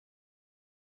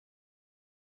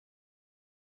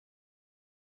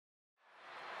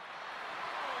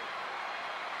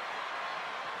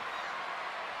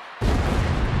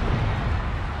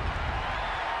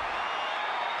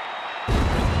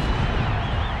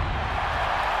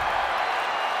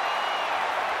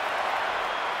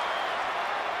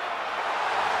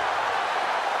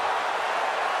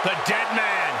The dead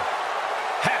man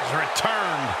has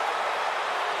returned.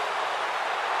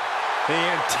 The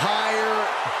entire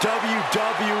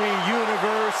WWE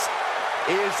Universe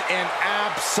is in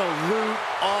absolute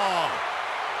awe.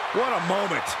 What a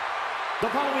moment.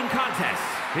 The following contest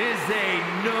is a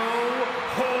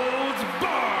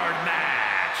no-holds-barred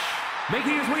match.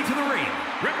 Making his way to the ring,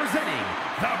 representing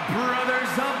the Brothers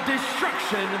of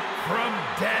Destruction from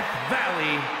Death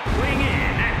Valley, weighing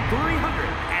in at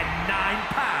 309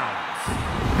 pounds,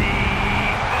 The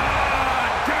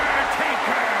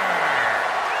Undertaker.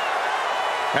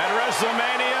 At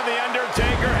WrestleMania, The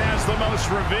Undertaker has the most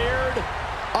revered,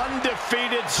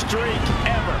 undefeated streak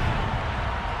ever.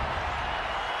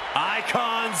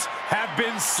 Icons have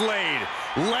been slain.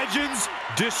 Legends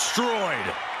destroyed.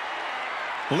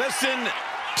 Listen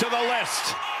to the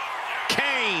list.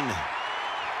 Kane,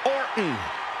 Orton,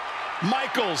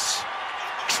 Michaels,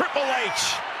 Triple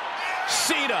H,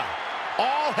 Cena,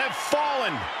 all have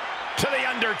fallen to The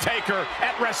Undertaker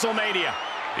at WrestleMania.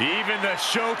 Even the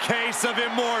showcase of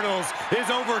immortals is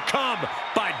overcome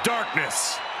by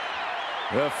darkness.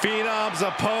 The Phenom's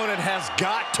opponent has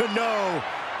got to know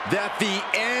that the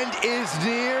end is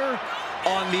near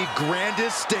on the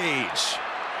grandest stage.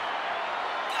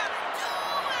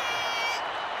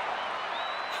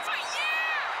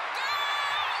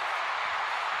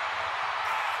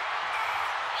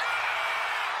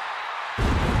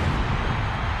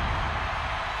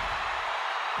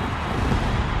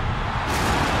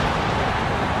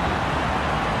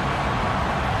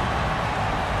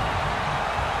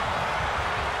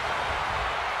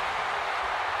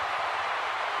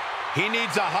 He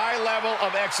needs a high level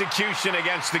of execution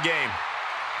against the game.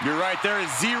 You're right, there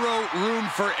is zero room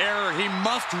for error. He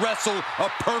must wrestle a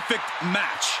perfect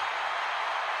match.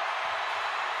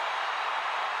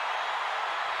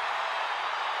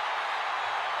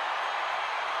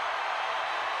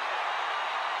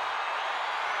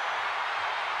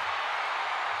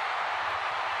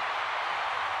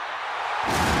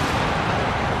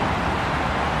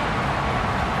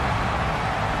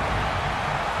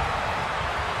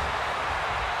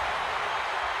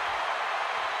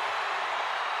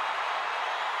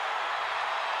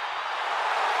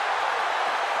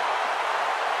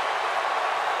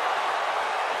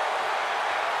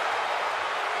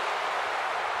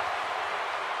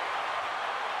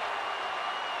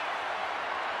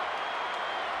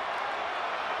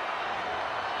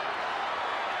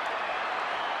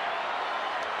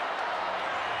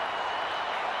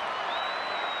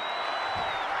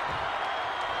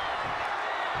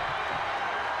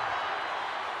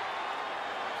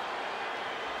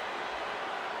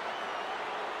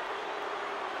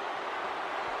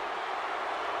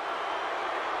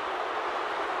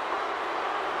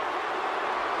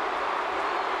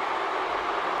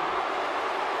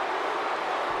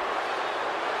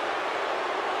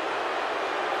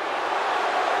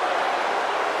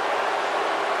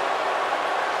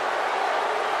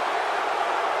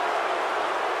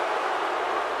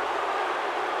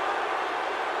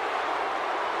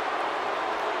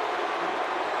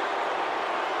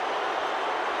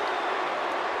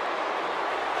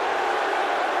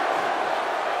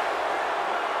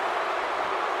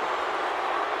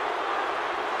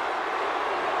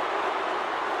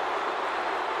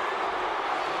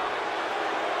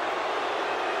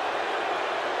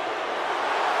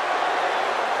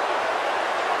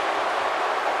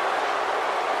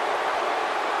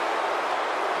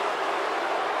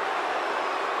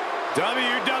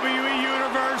 WWE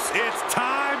Universe, it's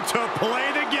time to play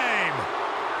the game.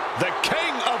 The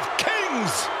King of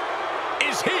Kings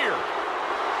is here.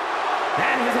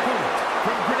 And his opponent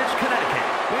from Greenwich, Connecticut,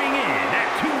 weighing in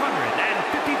at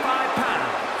 255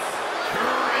 pounds,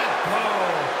 Triple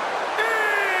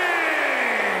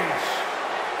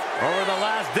H. Over the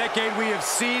last decade, we have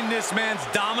seen this man's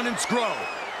dominance grow.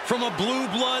 From a blue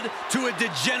blood to a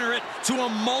degenerate to a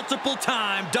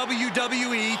multiple-time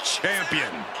WWE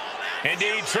champion.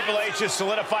 Indeed, Triple H has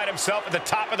solidified himself at the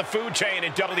top of the food chain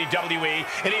in WWE,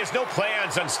 and he has no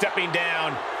plans on stepping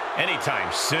down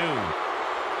anytime soon.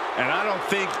 And I don't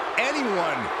think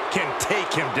anyone can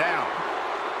take him down.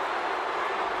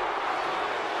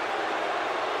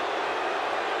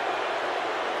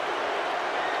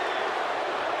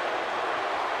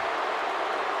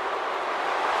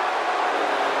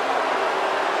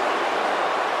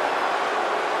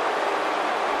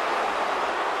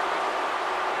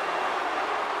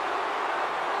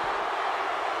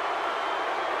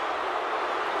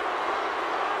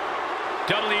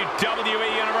 WWE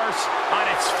Universe on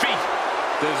its feet.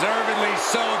 Deservedly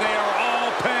so, they are all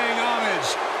paying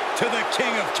homage to the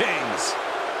King of Kings.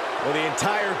 Well, the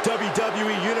entire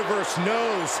WWE Universe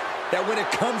knows that when it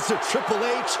comes to Triple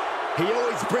H, he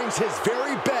always brings his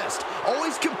very best,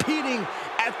 always competing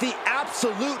at the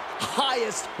absolute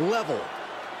highest level.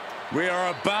 We are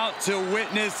about to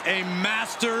witness a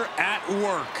master at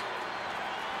work.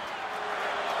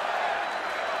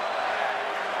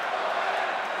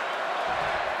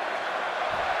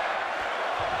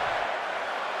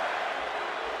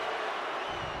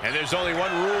 And there's only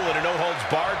one rule in a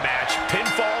no-holds-barred match.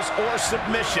 Pinfalls or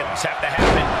submissions have to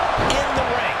happen in the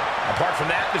ring. Apart from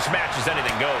that, this match is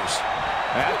anything goes.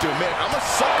 I have to admit, I'm a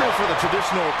sucker for the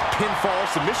traditional pinfall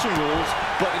submission rules,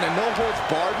 but in a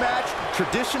no-holds-barred match,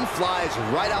 tradition flies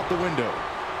right out the window.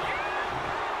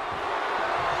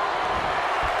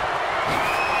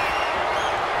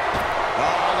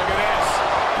 Oh, look at this.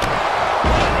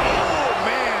 Oh,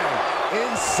 man.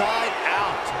 Inside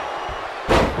out.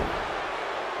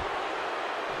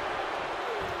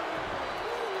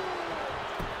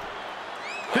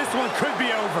 This one could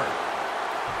be over.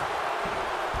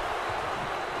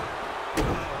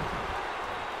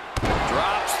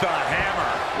 Drops the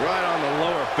hammer. Right on the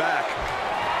lower back.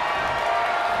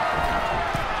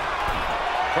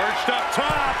 Perched up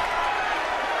top.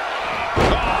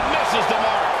 Oh, misses the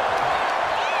mark.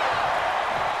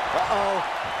 Uh-oh.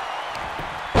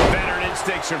 Veteran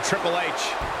instincts from Triple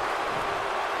H.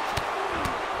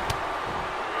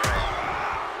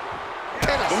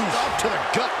 And a stop to the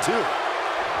gut, too.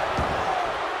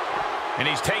 And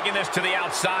he's taking this to the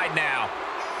outside now.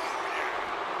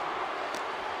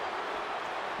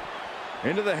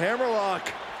 Into the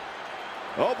hammerlock.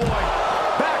 Oh, boy.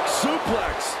 Back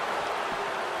suplex.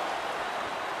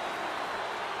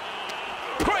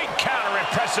 Great counter,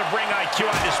 impressive ring IQ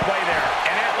on display there.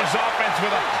 And that was offense with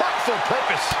a hurtful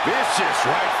purpose. Vicious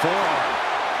right forearm.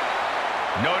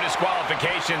 No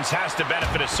disqualifications has to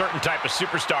benefit a certain type of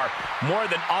superstar more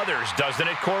than others, doesn't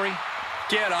it, Corey?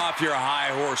 Get off your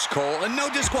high horse, Cole. And no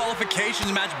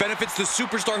disqualifications match benefits the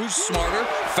superstar who's smarter,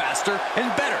 faster, and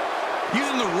better.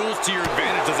 Using the rules to your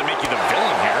advantage doesn't make you the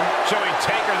villain here. Showing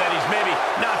Taker that he's maybe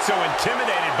not so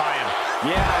intimidated by him.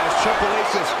 Yeah, as Triple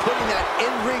H is putting that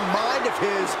in-ring mind of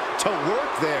his to work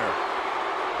there.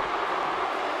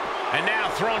 And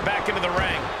now thrown back into the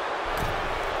ring.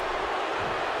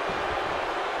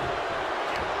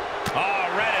 Oh,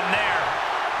 right in there.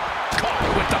 Caught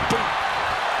with the boot.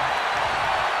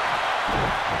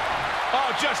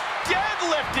 Oh, just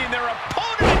deadlifting their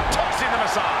opponent and tossing them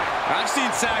aside. I've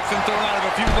seen Saxon thrown out of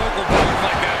a few local bars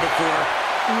like that before.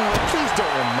 Oh, please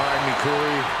don't remind me,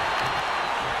 Corey.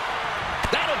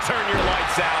 That'll turn your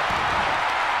lights out.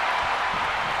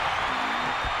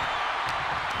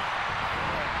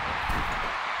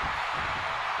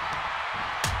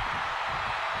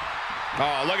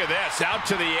 Oh, look at this. Out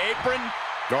to the apron.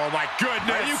 Oh, my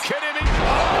goodness. Are you kidding me? Oh,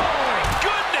 my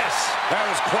goodness. That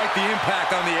was quite the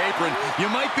impact on the apron. You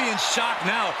might be in shock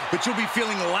now, but you'll be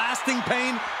feeling lasting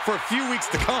pain for a few weeks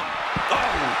to come. Oh.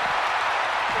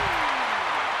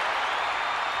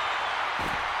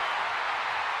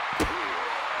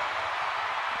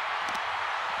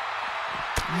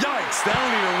 Yikes,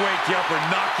 that'll either wake you up or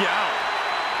knock you out.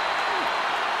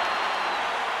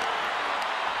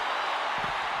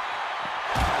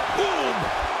 Boom!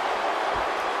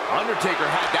 Undertaker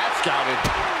had that scouted.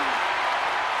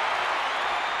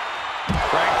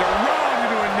 Cranked around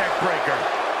into a neck breaker.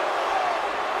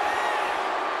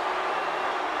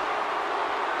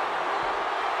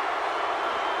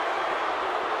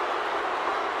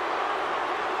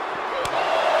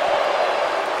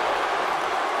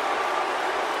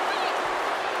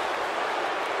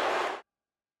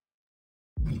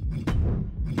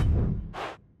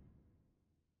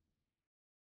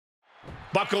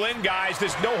 Buckle in, guys.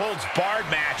 This no-holds-barred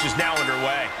match is now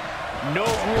underway. No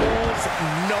rules,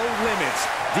 no limits.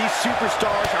 These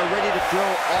superstars are ready to throw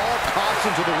all caution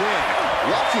to the wind.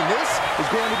 Watching this is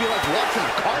going to be like watching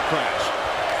a car crash.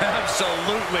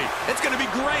 Absolutely. It's going to be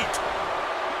great.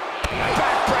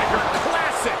 Backbreaker,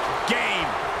 classic game.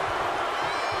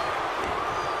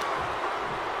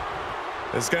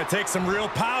 This is going to take some real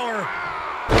power.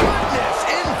 Goodness,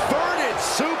 inverted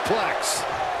suplex.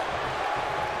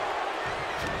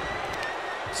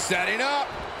 Setting up.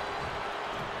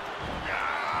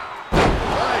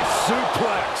 Nice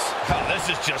suplex. Oh, this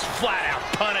is just flat-out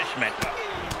punishment.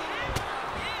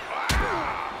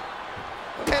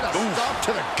 And a stop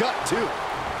to the gut, too.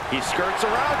 He skirts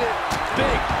around it.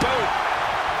 Big boot.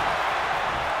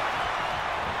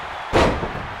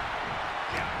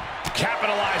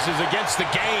 Capitalizes against the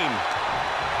game.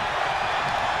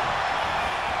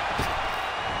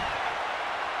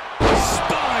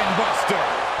 Spine buster.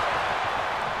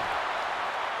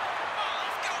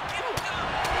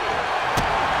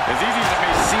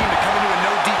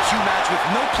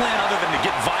 plan other than to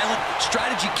get violent,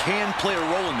 strategy can play a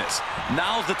role in this.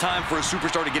 Now's the time for a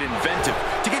superstar to get inventive,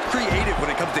 to get creative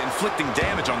when it comes to inflicting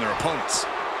damage on their opponents.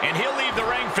 And he'll leave the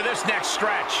ring for this next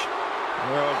stretch.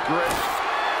 Well, great.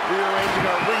 Rearranging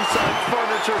our ringside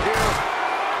furniture here.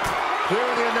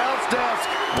 Clearing the announce desk.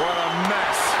 What a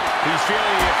mess. He's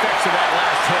feeling the effects of that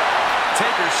last hit.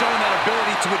 Taker showing that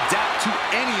ability to adapt to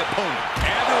any opponent.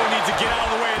 Everyone needs to get out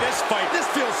of the way of this fight. This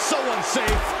feels so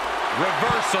unsafe.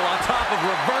 Reversal on top of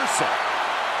reversal.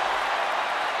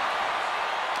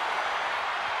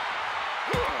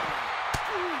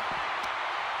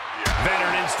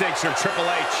 Veteran instincts from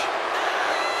Triple H.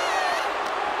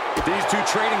 These two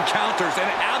trading counters,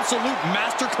 an absolute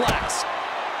masterclass.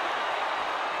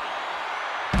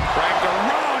 Cranked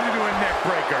around into a neck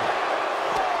breaker.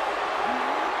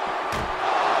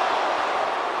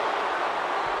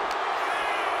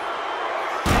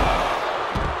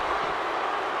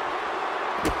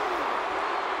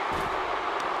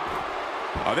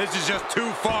 Oh, this is just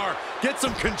too far. Get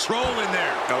some control in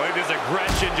there. Oh, it is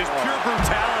aggression, just pure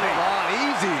brutality. Come on,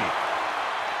 easy.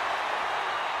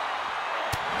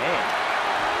 Man.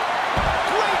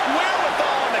 Great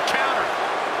wherewithal on the counter.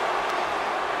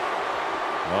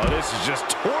 Oh, this is just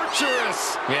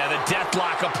torturous. Yeah, the death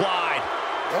lock applied.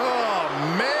 Oh,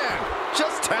 man.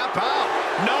 Just tap out.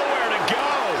 Nowhere to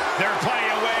go. There are plenty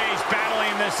of ways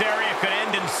battling in this area could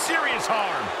end in serious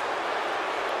harm.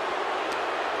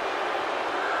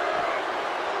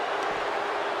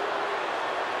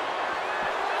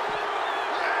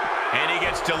 And he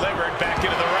gets delivered back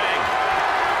into the ring.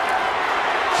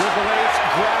 Triple H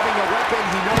grabbing a weapon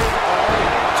he knows all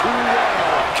too well.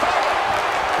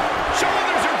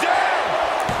 Shoulders are down.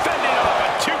 Fending off a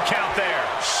 2 count there.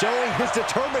 Showing his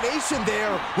determination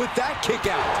there with that kick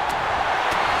out.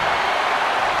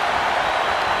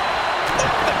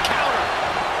 Up the counter.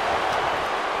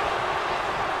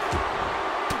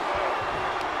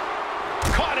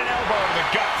 Caught an elbow in the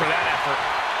gut for that effort.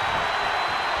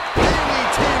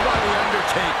 DDT by the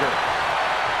Undertaker.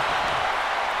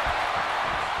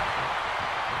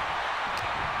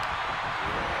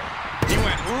 He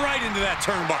went right into that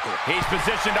turnbuckle. He's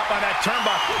positioned up on that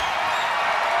turnbuckle.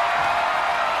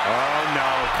 Oh,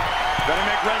 no. Better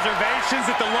make reservations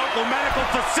at the local medical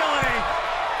facility.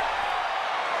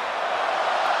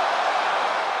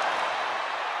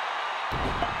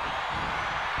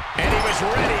 And he was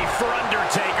ready for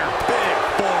Undertaker. Big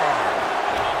forearm.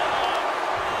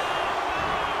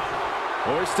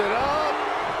 Hoisted up.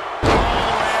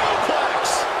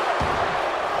 Flex.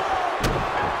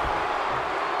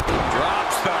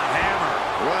 Drops the hammer.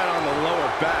 Right on the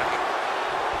lower back.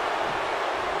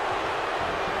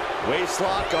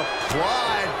 Waistlock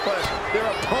applied, but their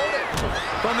opponent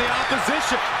From the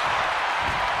opposition.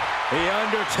 The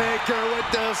Undertaker with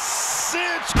the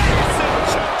cinch.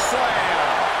 Choke slam.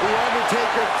 The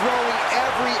Undertaker throwing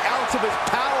every ounce of his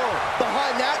power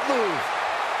behind that move.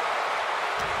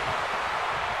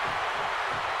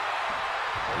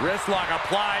 Wrist lock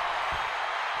applied.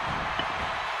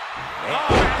 Oh,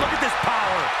 man, look at this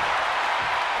power.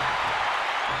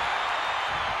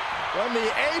 From the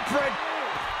apron.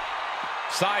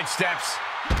 Sidesteps.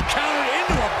 Countered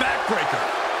into a backbreaker.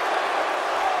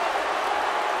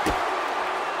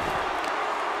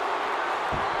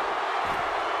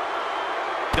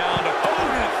 Down to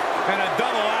opponent. And a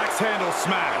double axe handle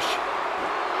smash.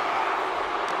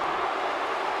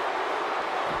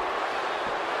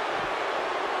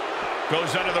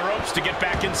 Goes under the ropes to get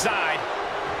back inside.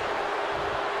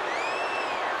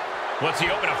 What's he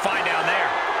hoping to find down there?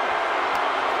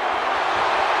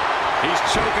 He's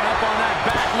choking up on that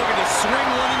back, looking to swing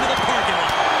one into the parking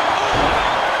lot.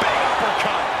 Oh, big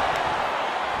uppercut.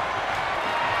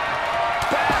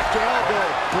 Back elbow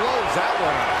blows that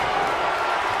one up.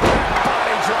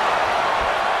 Body drop.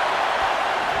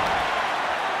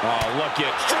 Oh, look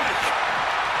at strike.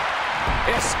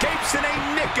 Escapes in a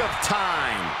nick of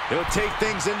time. He'll take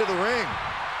things into the ring.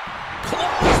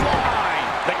 Clothesline.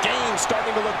 The game's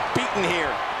starting to look beaten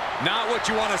here. Not what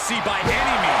you want to see by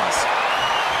any means.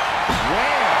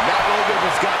 Wham! That logo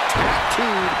has got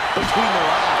tattooed between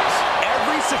their eyes.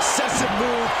 Every successive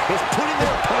move is putting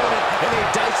their opponent in a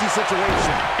dicey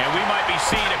situation. And we might be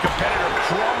seeing a competitor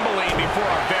crumbling before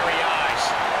our very eyes.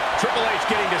 Triple H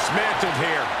getting dismantled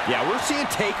here. Yeah, we're seeing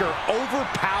Taker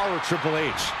overpower Triple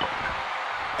H.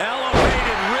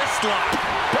 Elevated wrist lock.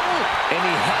 Boom! And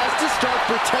he has to start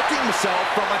protecting himself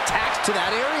from attacks to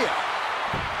that area.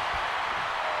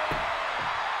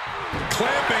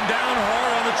 Clamping down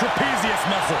hard on the trapezius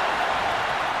muscle.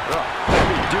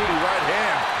 Heavy duty right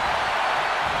hand.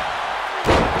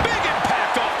 Big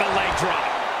impact off the leg drop.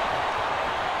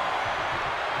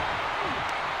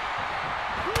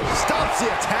 the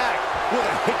attack with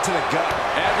a hit to the gut.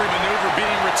 Every maneuver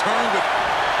being returned with...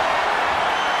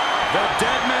 The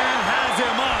dead man has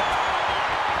him up.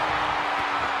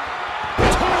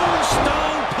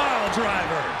 Tombstone pile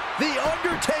driver. The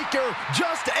Undertaker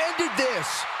just ended this.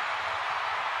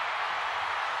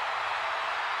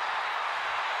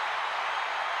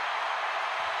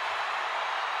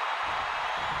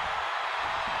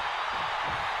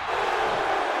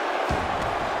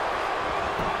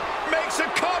 Makes a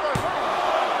cover.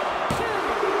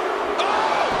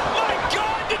 Oh, my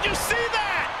God, did you see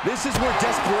that? This is where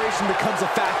desperation becomes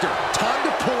a factor. Time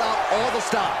to pull out all the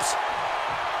stops.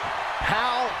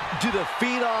 How do the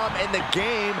Phenom and the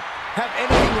game have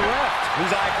anything left?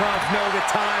 These icons know that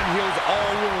time heals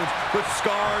all wounds, but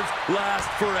scars last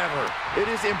forever.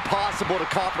 It is impossible to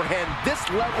comprehend this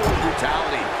level of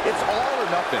brutality. It's all or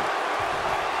nothing.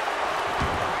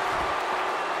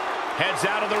 Heads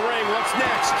out of the ring. What's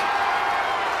next?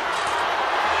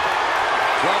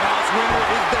 Clubhouse winner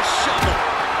is the shovel,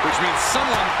 which means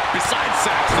someone besides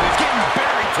Saxton is getting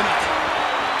buried tonight.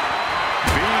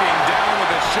 Beating down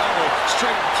with a shovel,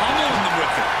 straight pummeling them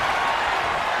with it.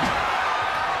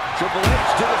 Triple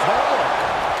H did his homework.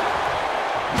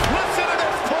 Listen to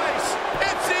this place.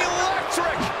 It's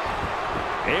electric.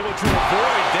 Able to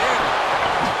avoid there.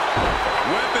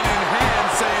 Weapon in hand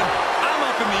saying, I'm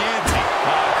up in the ante.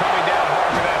 Coming down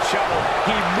hard with that shovel.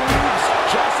 He moves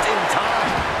just in time.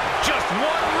 Just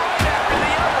one right after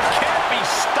the other. Can't be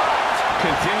stopped.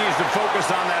 Continues to focus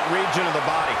on that region of the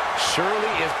body.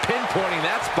 Shirley is pinpointing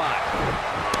that spot.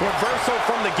 Reversal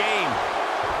from the game.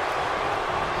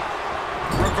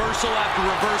 Reversal after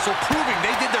reversal, proving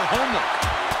they did their homework.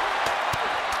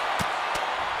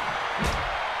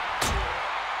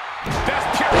 Best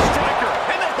pure striker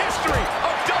in the history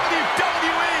of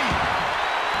WWE.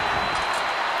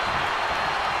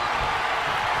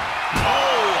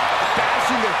 Oh,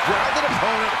 bashing the grounded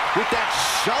opponent with that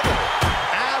shovel.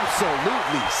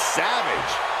 Absolutely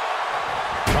savage.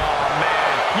 Oh,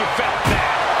 man, you felt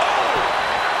that.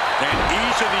 Oh! And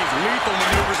each of these lethal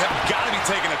maneuvers have got to be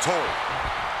taking a toll.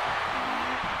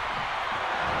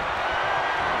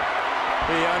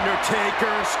 The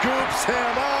Undertaker scoops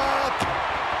him up.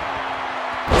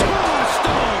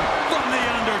 Tombstone from The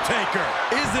Undertaker.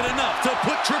 Is it enough to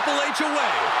put Triple H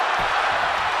away?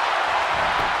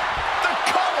 The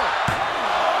cover.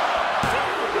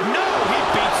 No, he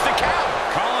beats the count.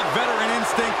 Call it veteran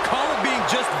instinct, call it being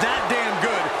just that damn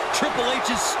good. Triple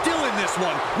H is still in this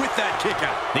one with that kick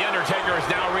out. The Undertaker is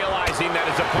now realizing that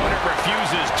his opponent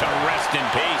refuses to rest in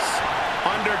peace.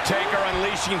 Undertaker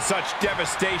unleashing such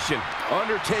devastation.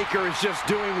 Undertaker is just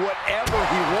doing whatever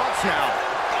he wants now.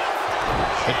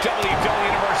 The WWE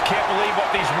Universe can't believe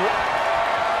what these...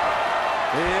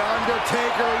 The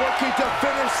Undertaker looking to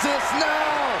finish this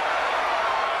now.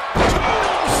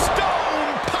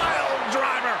 Tombstone pile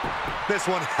driver. This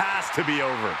one has to be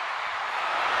over.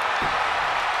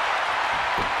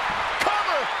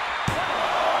 Cover.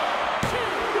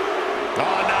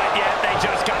 Oh, not yet. They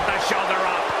just got the shoulder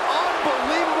up.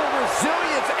 Unbelievable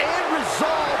resilience and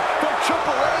resolve from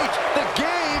Triple H. The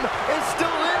game is still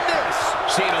in this.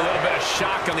 Seeing a little bit of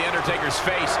shock on the Undertaker's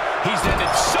face. He's ended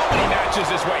so many matches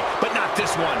this way, but not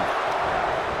this one.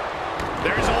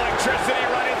 There's electricity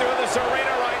running through this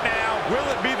arena right now. Will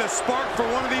it be the spark for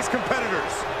one of these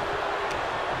competitors?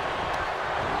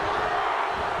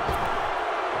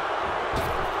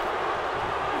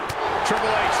 Triple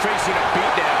H facing a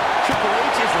beatdown. Triple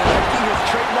H is lacking his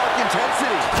trademark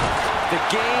intensity. The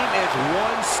game is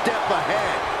one step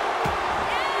ahead.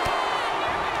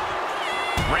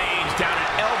 Reigns down an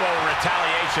elbow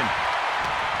retaliation.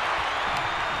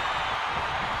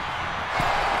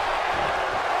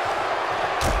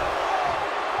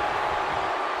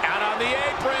 Out on the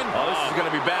apron. Oh, this is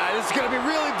going to be bad. This is going to be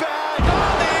really bad.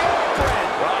 On the apron.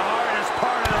 The hardest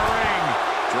part of the ring.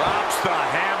 Drops the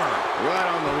hammer. Right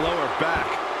on the lower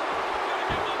back.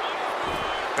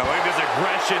 I like this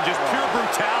aggression, just pure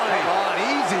brutality. Come on,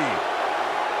 easy.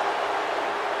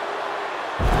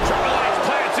 Triple H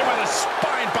plants him with a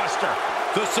spine buster.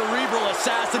 The cerebral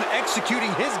assassin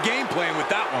executing his game plan with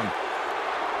that one.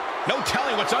 No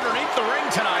telling what's underneath the ring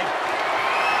tonight.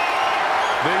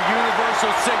 The universal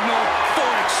signal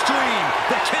for extreme.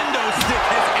 The kendo stick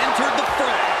has entered the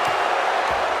fray.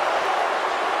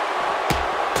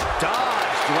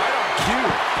 Dodged right on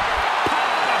cue.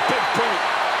 A big boot.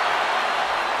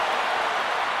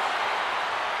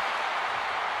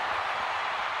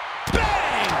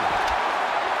 Bang!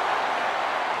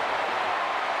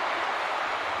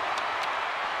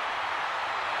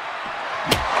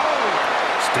 Oh,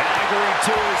 staggering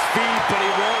to his feet, but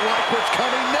he won't like what's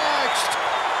coming next.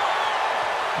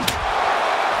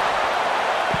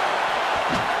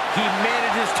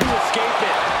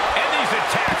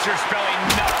 Announcer spelling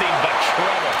nothing but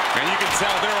trouble. And you can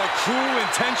tell there are cruel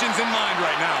intentions in mind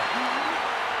right now.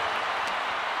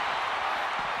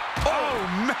 Oh,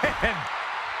 man.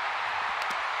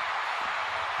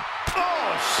 Oh,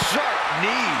 sharp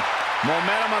knee.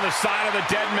 Momentum on the side of the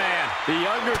dead man. The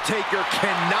Undertaker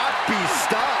cannot be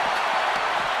stopped.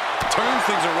 Turns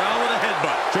things around with a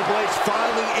headbutt. Triple H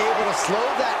finally able to slow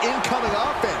that incoming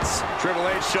offense. Triple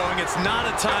H showing it's not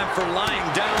a time for lying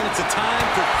down, it's a time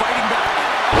for fighting back.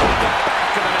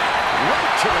 Back to the net.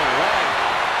 Right to the leg.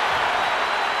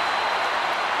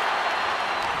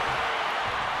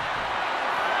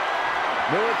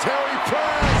 Military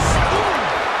press. Ooh.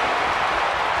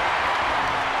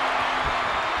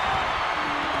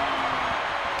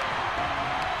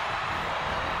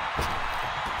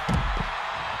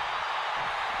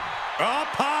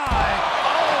 Up high.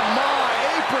 Oh my,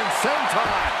 apron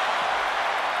senton.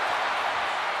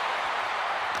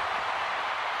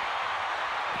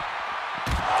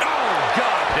 Oh,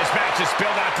 God. This match is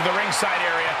spilled out to the ringside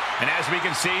area. And as we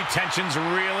can see, tension's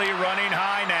really running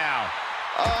high now.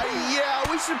 Yeah,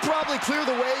 we should probably clear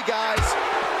the way, guys.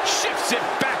 Shifts it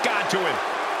back onto him.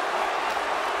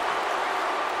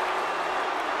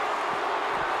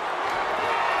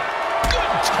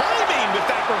 Good timing with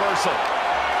that reversal.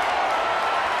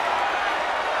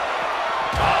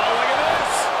 Oh, look at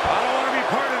this. I don't want to be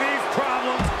part of these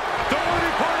problems. Don't want to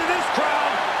be part of this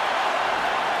crowd.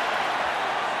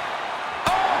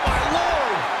 Oh, my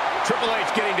Lord. Triple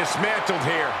H getting dismantled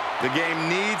here. The game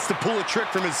needs to pull a trick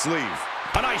from his sleeve.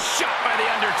 A nice shot by The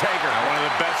Undertaker. One of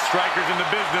the best strikers in the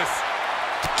business.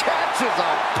 Catches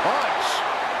a punch.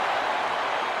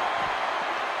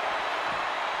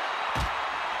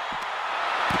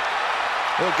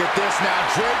 Look at this now,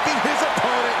 draping his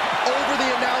opponent over the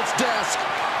announce desk.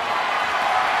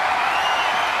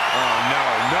 Oh, no,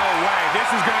 no way.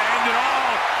 This is going to end it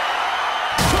all.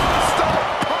 Stop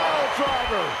pile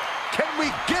driver. Can we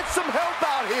get some help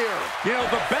out here? You know,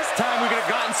 the best time we could have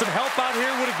gotten some help out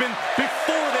here would have been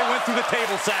before they went through the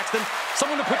table, Saxton.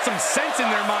 Someone to put some sense in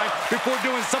their mind before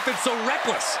doing something so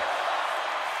reckless.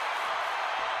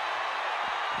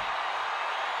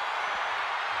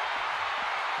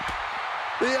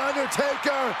 The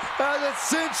Undertaker has it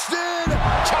cinched in.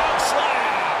 Chop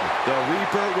slam. The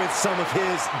Reaper with some of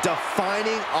his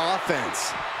defining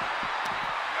offense.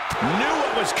 Knew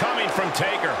what was coming from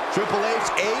Taker. Triple H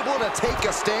able to take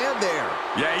a stand there.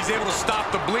 Yeah, he's able to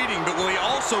stop the bleeding, but will he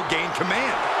also gain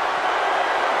command?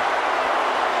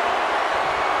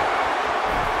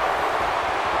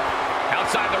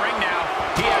 Outside the ring now.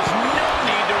 He has no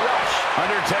need to rush.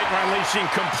 Undertaker unleashing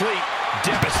complete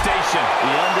devastation.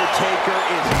 The Undertaker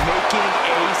is making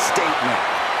a statement.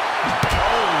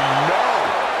 Oh no!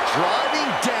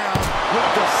 Driving down with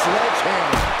the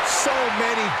sledgehammer. So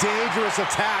many dangerous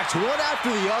attacks, one after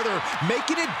the other,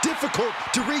 making it difficult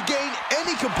to regain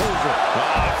any composure.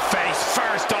 Oh, face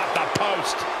first off the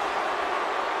post.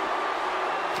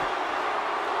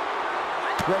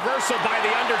 Reversal by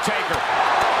The Undertaker.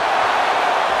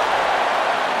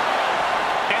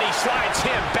 And he slides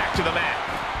him back to the mat.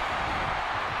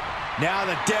 Now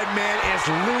the dead man is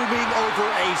looming over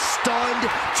a stunned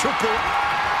Triple H.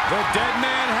 The dead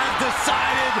man has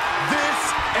decided this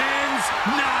ends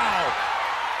now.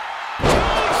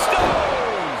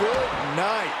 Tombstone! Good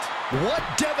night. What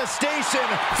devastation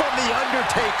from The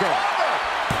Undertaker.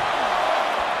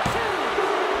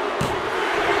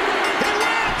 He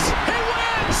wins! He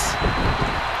wins!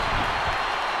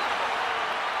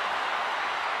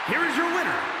 Here is your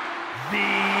winner, The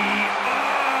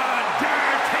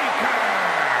Undertaker.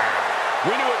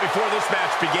 We knew it before this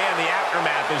match began. The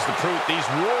aftermath is the proof. These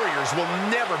Warriors will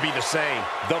never be the same.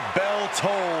 The bell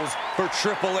tolls for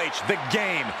Triple H. The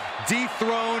game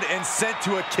dethroned and sent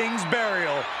to a king's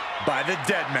burial by the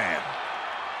dead man.